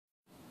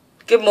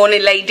Good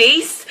morning,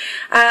 ladies.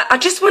 I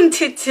just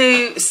wanted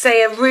to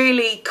say a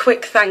really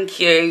quick thank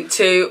you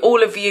to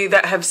all of you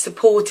that have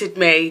supported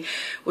me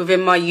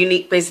within my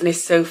unique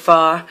business so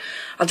far.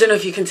 I don't know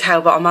if you can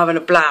tell, but I'm having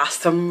a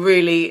blast. I'm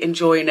really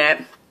enjoying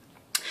it.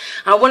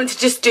 I wanted to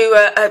just do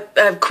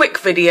a quick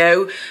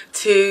video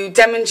to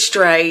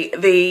demonstrate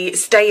the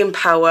staying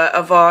power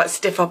of our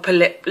stiff upper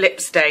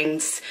lip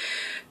stains.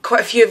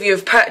 Quite a few of you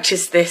have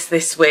purchased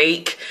this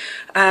week,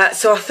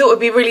 so I thought it would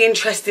be really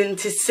interesting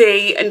to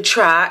see and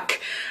track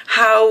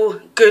how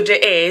good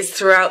it is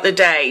throughout the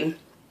day.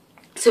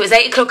 So it's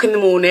 8 o'clock in the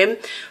morning,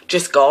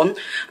 just gone,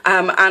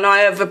 and I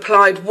have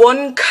applied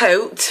 1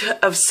 coat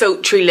of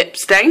sultry lip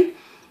stain.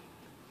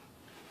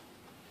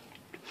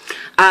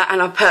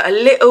 And I put a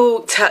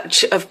little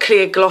touch of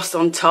clear gloss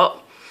on top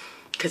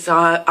because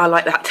I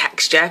like that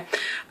texture,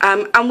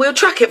 and we'll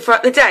track it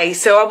throughout the day.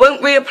 So I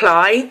won't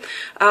reapply.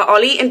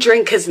 I'll eat and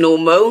drink as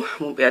normal.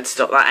 Won't be able to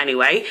stop that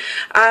anyway.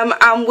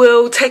 And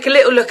we'll take a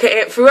little look at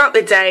it throughout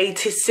the day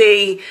to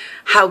see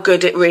how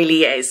good it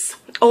really is.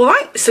 All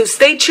right, so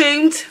stay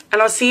tuned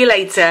and I'll see you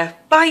later.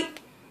 Bye.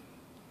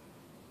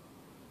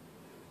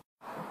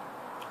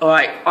 All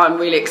right, I'm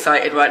really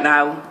excited right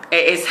now.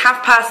 It is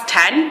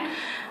 10:30.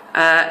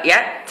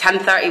 Yeah,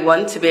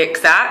 10:31 to be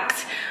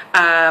exact.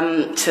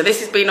 So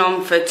this has been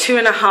on for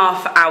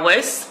 2.5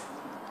 hours.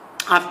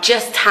 I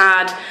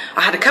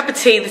had a cup of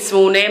tea this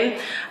morning,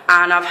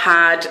 and I've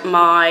had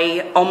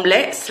my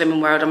omelette,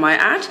 Slimming World I might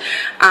add,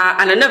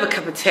 and another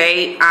cup of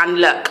tea, and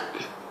look,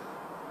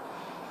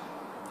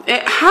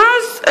 it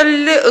has a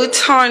little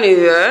tiny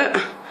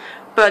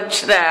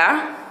budge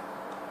there,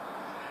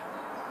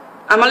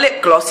 and my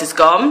lip gloss is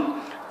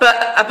gone, but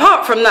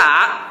apart from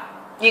that,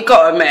 you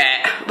got to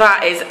admit,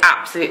 that is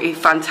absolutely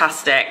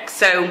fantastic.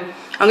 So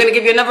I'm going to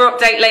give you another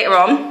update later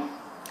on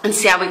and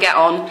see how we get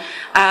on.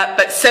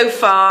 But so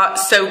far,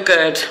 so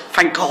good.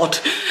 Thank God.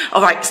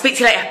 All right, speak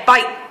to you later.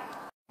 Bye.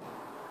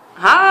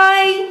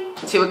 Hi.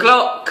 2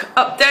 o'clock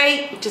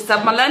update. Just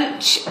had my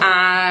lunch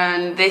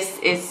and this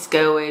is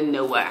going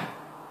nowhere.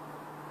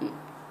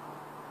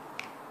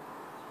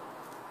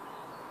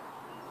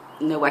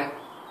 Nowhere.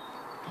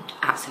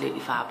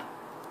 Absolutely fab.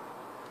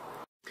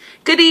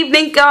 Good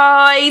evening,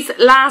 guys.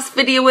 Last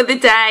video of the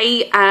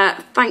day.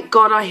 Thank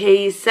God I hear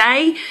you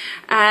say.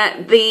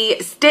 The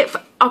stiff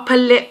upper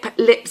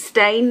lip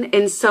stain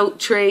in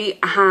Sultry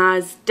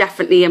has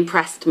definitely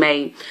impressed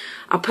me.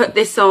 I put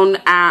this on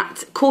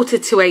at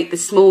 7:45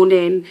 this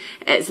morning.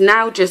 It's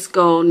now just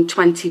gone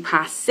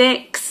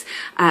 6:20,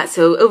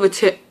 so over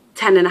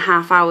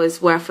 10.5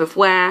 hours worth of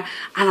wear,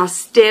 and I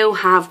still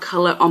have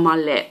colour on my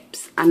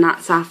lips, and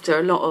that's after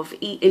a lot of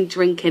eating,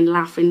 drinking,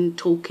 laughing,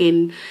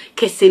 talking,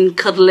 kissing,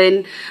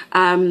 cuddling.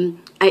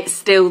 It's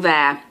still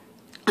there.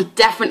 I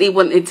definitely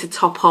wanted to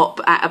top up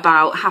at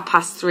about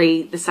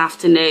 3:30 this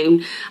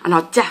afternoon, and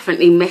I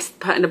definitely missed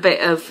putting a bit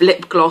of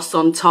lip gloss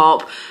on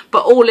top,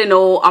 but all in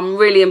all, I'm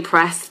really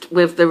impressed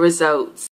with the results.